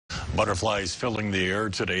Butterflies filling the air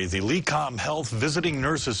today. The LECOM Health Visiting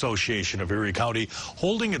Nurse Association of Erie County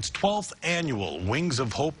holding its 12th annual Wings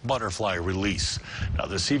of Hope Butterfly Release. Now,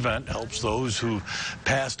 this event helps those who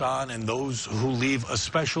passed on and those who leave a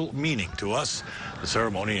special meaning to us. The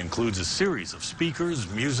ceremony includes a series of speakers,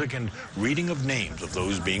 music, and reading of names of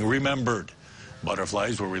those being remembered.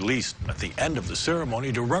 Butterflies were released at the end of the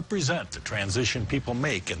ceremony to represent the transition people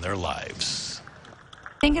make in their lives.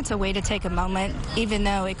 I think it's a way to take a moment, even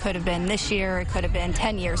though it could have been this year, it could have been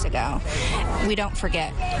 10 years ago. We don't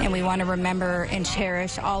forget, and we want to remember and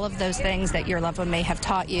cherish all of those things that your loved one may have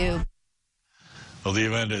taught you. Well, the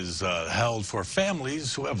event is held for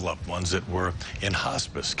families who have loved ones that were in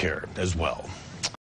hospice care as well.